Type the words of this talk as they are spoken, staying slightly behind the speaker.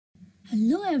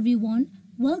Hello everyone,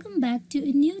 welcome back to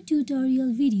a new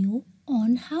tutorial video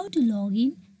on how to log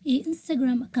in a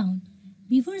Instagram account.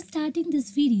 Before starting this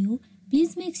video,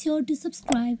 please make sure to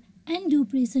subscribe and do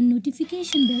press a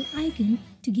notification bell icon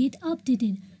to get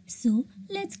updated. So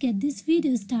let's get this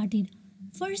video started.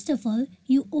 First of all,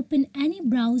 you open any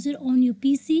browser on your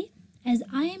PC, as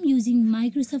I am using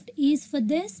Microsoft Edge for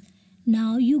this.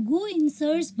 Now you go in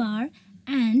search bar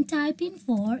and type in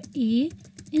for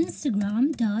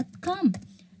instagram.com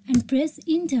and press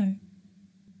enter.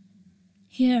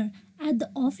 Here at the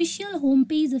official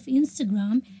homepage of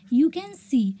Instagram, you can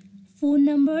see phone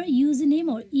number, username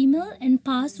or email and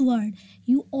password.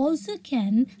 You also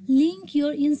can link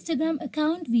your Instagram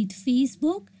account with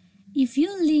Facebook. If you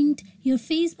linked your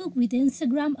Facebook with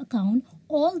Instagram account,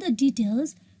 all the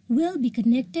details will be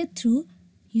connected through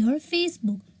your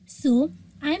Facebook. So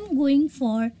I'm going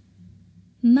for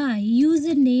my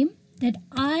username that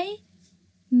I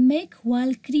make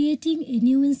while creating a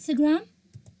new Instagram.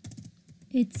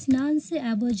 It's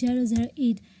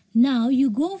nancyabo008. Now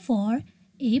you go for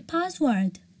a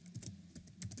password.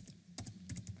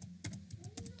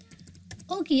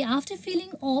 Okay, after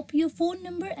filling up your phone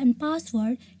number and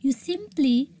password, you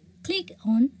simply click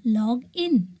on log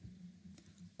in.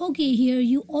 Okay, here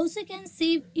you also can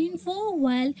save info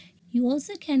while you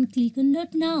also can click on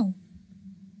that now.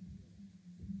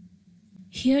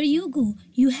 Here you go.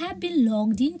 You have been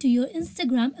logged into your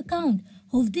Instagram account.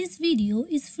 Hope this video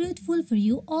is fruitful for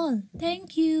you all.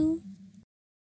 Thank you.